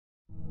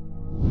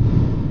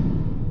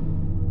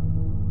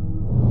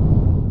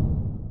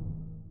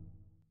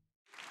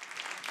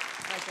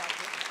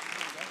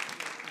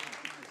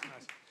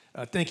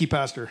Thank you,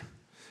 Pastor.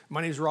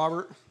 My name is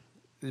Robert.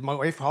 My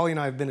wife, Holly, and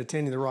I have been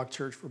attending the Rock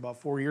Church for about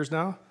 4 years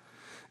now.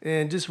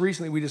 And just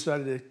recently, we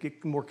decided to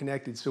get more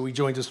connected, so we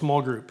joined a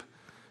small group.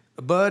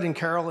 Bud and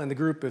Carol and the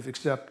group have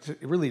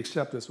really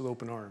accepted us with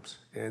open arms.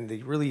 And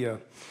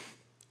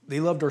they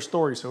loved our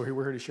story, so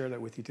we're here to share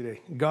that with you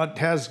today. God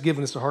has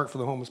given us a heart for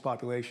the homeless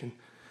population.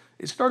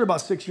 It started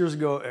about 6 years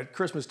ago at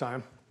Christmas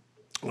time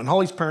when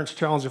Holly's parents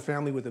challenged the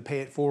family with a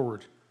pay it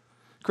forward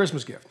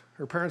Christmas gift.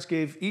 Her parents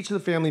gave each of the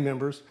family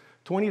members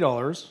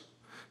 $20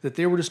 that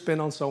they were to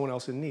spend on someone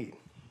else in need.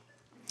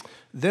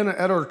 Then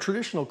at our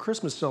traditional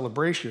Christmas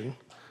celebration,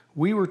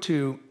 we were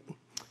to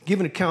give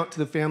an account to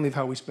the family of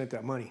how we spent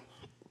that money.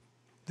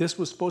 This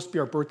was supposed to be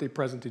our birthday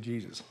present to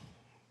Jesus.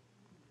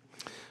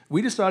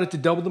 We decided to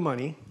double the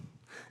money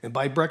and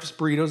buy breakfast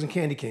burritos and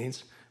candy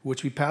canes,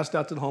 which we passed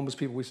out to the homeless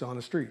people we saw on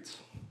the streets.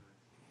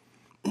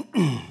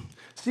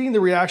 Seeing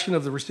the reaction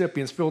of the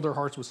recipients filled our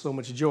hearts with so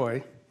much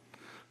joy,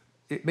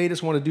 it made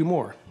us want to do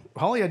more.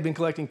 Holly had been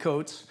collecting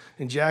coats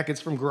and jackets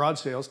from garage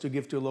sales to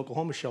give to a local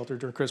homeless shelter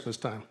during Christmas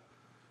time.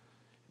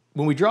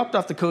 When we dropped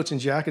off the coats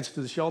and jackets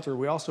to the shelter,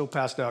 we also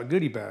passed out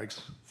goodie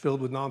bags filled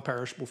with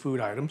non-perishable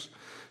food items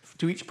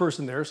to each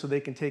person there so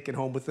they can take it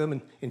home with them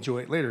and enjoy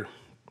it later.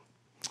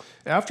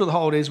 After the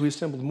holidays, we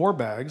assembled more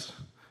bags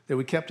that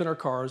we kept in our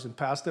cars and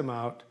passed them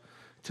out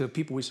to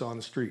people we saw on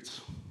the streets.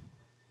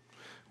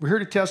 We're here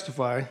to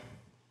testify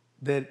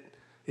that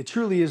it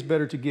truly is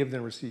better to give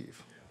than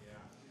receive.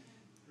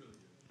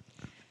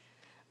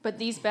 But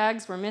these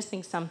bags were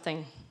missing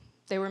something.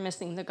 They were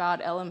missing the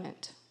God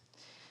element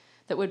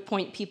that would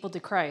point people to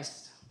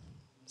Christ.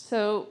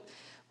 So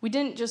we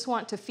didn't just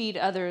want to feed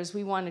others,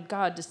 we wanted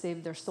God to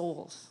save their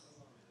souls.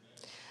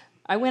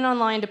 I went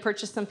online to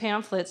purchase some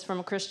pamphlets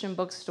from a Christian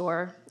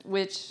bookstore,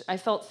 which I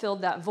felt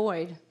filled that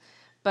void,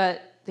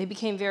 but they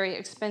became very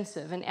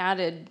expensive and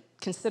added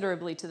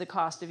considerably to the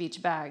cost of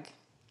each bag.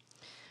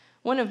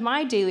 One of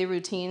my daily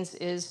routines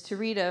is to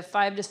read a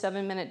 5 to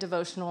 7 minute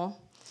devotional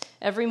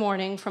every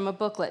morning from a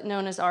booklet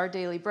known as Our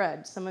Daily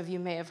Bread. Some of you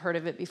may have heard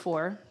of it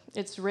before.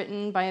 It's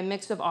written by a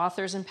mix of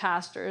authors and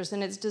pastors,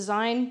 and it's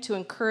designed to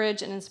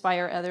encourage and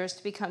inspire others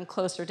to become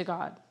closer to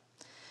God.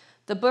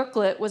 The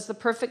booklet was the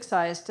perfect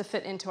size to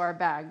fit into our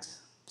bags,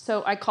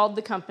 so I called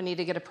the company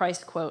to get a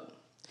price quote.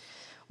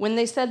 When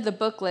they said the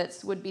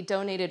booklets would be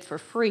donated for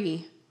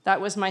free, that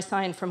was my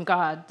sign from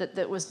God that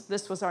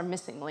this was our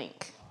missing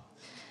link.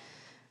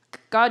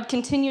 God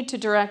continued to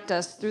direct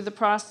us through the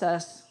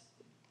process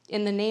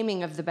in the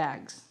naming of the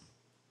bags.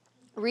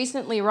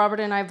 Recently,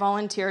 Robert and I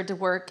volunteered to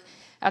work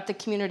at the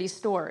community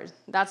store.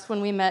 That's when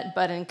we met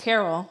Bud and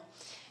Carol,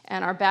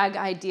 and our bag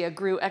idea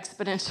grew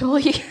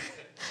exponentially.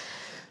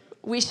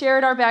 We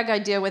shared our bag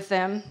idea with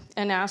them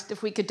and asked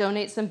if we could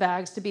donate some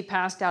bags to be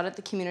passed out at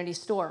the community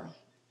store.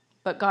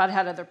 But God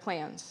had other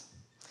plans.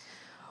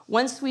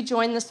 Once we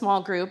joined the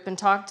small group and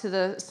talked to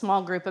the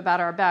small group about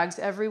our bags,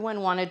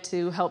 everyone wanted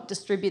to help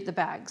distribute the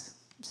bags.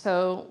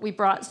 So we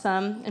brought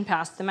some and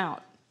passed them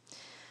out.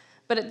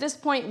 But at this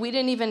point, we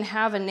didn't even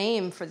have a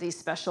name for these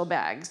special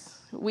bags.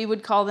 We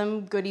would call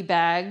them goodie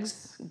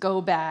bags,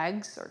 go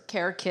bags, or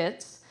care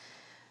kits.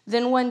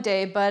 Then one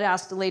day, Bud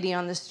asked a lady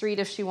on the street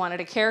if she wanted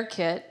a care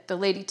kit. The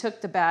lady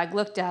took the bag,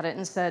 looked at it,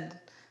 and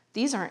said,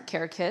 "These aren't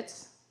care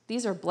kits.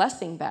 These are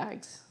blessing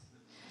bags."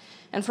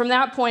 And from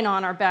that point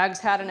on, our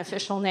bags had an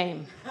official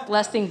name,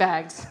 blessing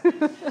bags.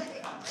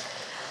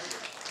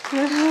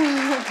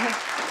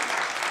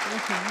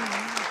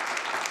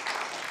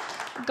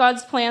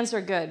 God's plans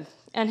are good,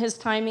 and his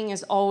timing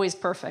is always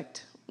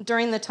perfect.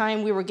 During the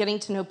time we were getting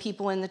to know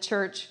people in the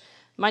church,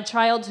 my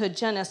childhood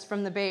Janice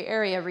from the Bay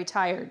Area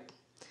retired.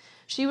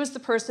 She was the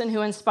person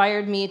who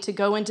inspired me to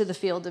go into the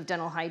field of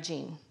dental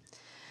hygiene.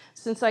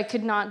 Since I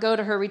could not go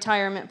to her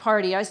retirement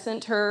party, I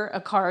sent her a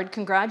card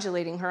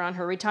congratulating her on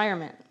her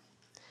retirement.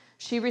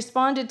 She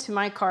responded to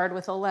my card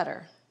with a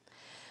letter.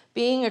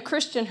 Being a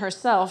Christian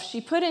herself,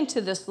 she put into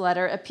this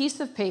letter a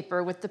piece of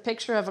paper with the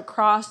picture of a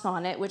cross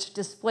on it, which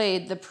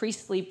displayed the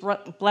priestly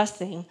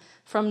blessing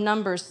from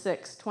Numbers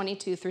 6,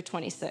 22 through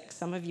 26.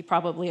 Some of you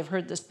probably have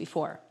heard this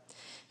before.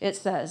 It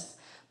says,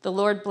 "The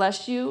Lord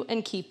bless you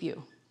and keep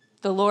you.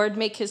 The Lord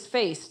make his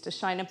face to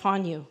shine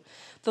upon you.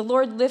 The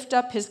Lord lift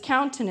up his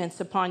countenance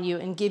upon you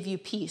and give you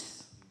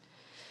peace."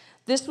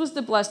 This was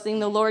the blessing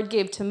the Lord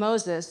gave to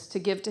Moses to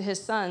give to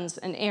his sons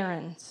and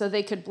Aaron so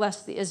they could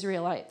bless the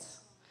Israelites.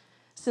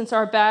 Since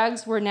our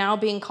bags were now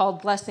being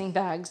called blessing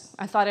bags,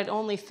 I thought it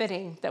only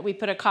fitting that we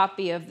put a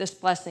copy of this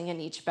blessing in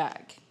each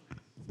bag,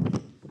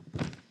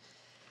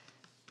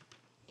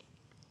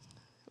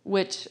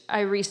 which I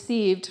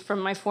received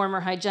from my former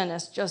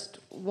hygienist just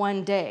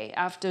one day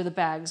after the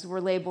bags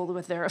were labeled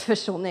with their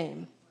official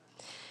name.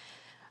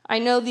 I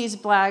know these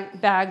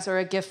bags are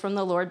a gift from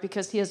the Lord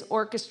because he has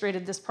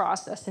orchestrated this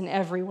process in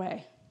every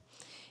way.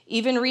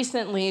 Even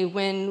recently,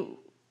 when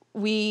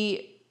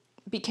we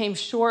became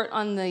short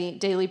on the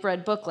Daily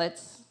Bread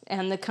booklets,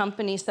 and the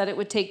company said it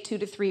would take 2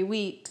 to 3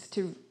 weeks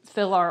to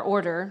fill our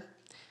order.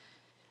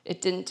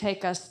 It didn't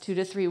take us 2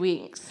 to 3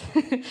 weeks.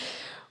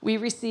 We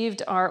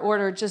received our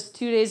order just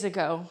 2 days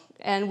ago,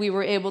 and we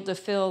were able to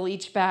fill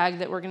each bag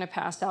that we're going to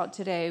pass out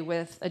today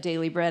with a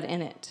daily bread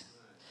in it.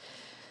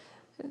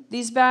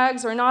 These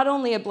bags are not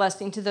only a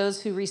blessing to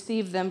those who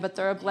receive them, but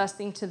they're a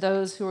blessing to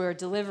those who are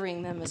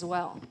delivering them as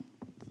well.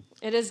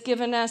 It has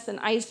given us an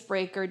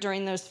icebreaker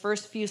during those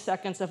first few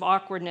seconds of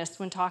awkwardness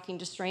when talking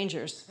to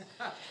strangers.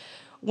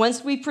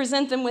 Once we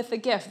present them with the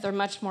gift, they're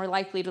much more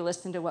likely to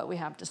listen to what we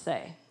have to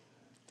say.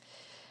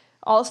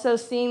 Also,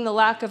 seeing the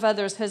lack of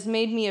others has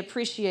made me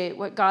appreciate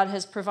what God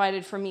has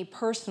provided for me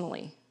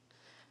personally.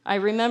 I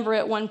remember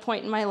at one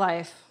point in my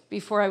life,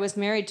 before I was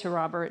married to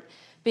Robert,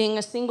 being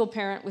a single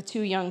parent with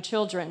 2 young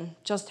children,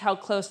 just how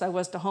close I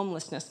was to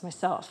homelessness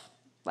myself,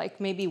 like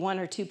maybe 1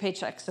 or 2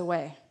 paychecks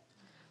away.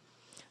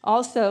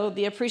 Also,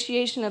 the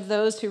appreciation of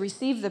those who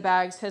receive the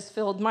bags has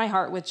filled my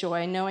heart with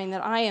joy, knowing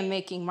that I am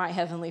making my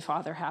Heavenly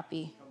Father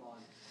happy.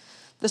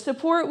 The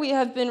support we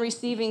have been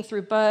receiving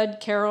through Bud,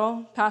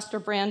 Carol, Pastor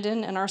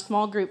Brandon, and our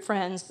small group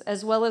friends,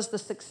 as well as the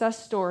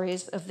success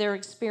stories of their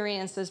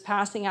experiences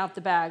passing out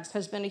the bags,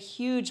 has been a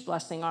huge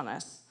blessing on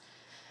us.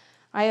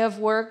 I have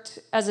worked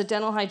as a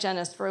dental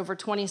hygienist for over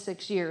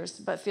 26 years,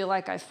 but feel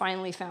like I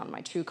finally found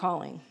my true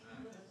calling.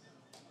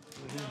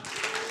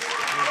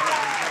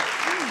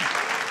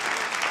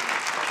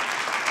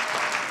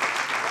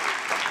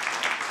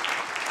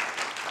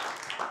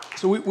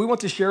 So we want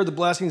to share the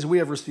blessings we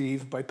have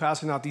received by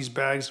passing out these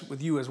bags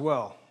with you as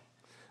well.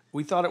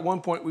 We thought at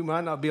one point we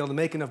might not be able to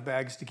make enough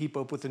bags to keep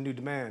up with the new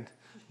demand,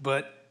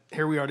 but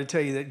here we are to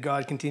tell you that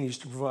God continues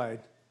to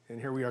provide, and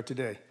here we are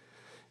today.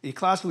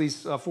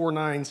 Ecclesiastes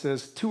 4:9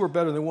 says, 2 are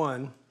better than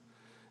 1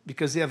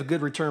 because they have a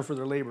good return for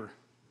their labor.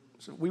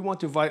 So we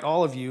want to invite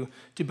all of you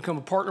to become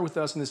a partner with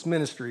us in this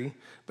ministry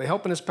by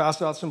helping us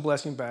pass out some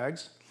blessing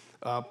bags,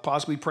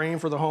 possibly praying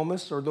for the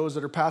homeless or those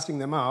that are passing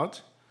them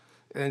out,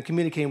 and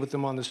communicating with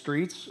them on the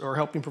streets, or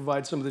helping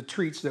provide some of the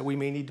treats that we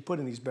may need to put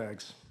in these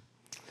bags.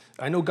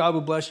 I know God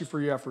will bless you for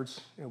your efforts,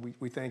 and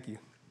we thank you.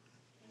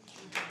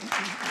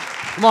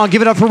 Come on,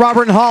 give it up for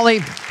Robert and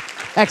Holly.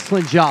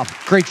 Excellent job.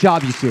 Great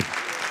job, you two.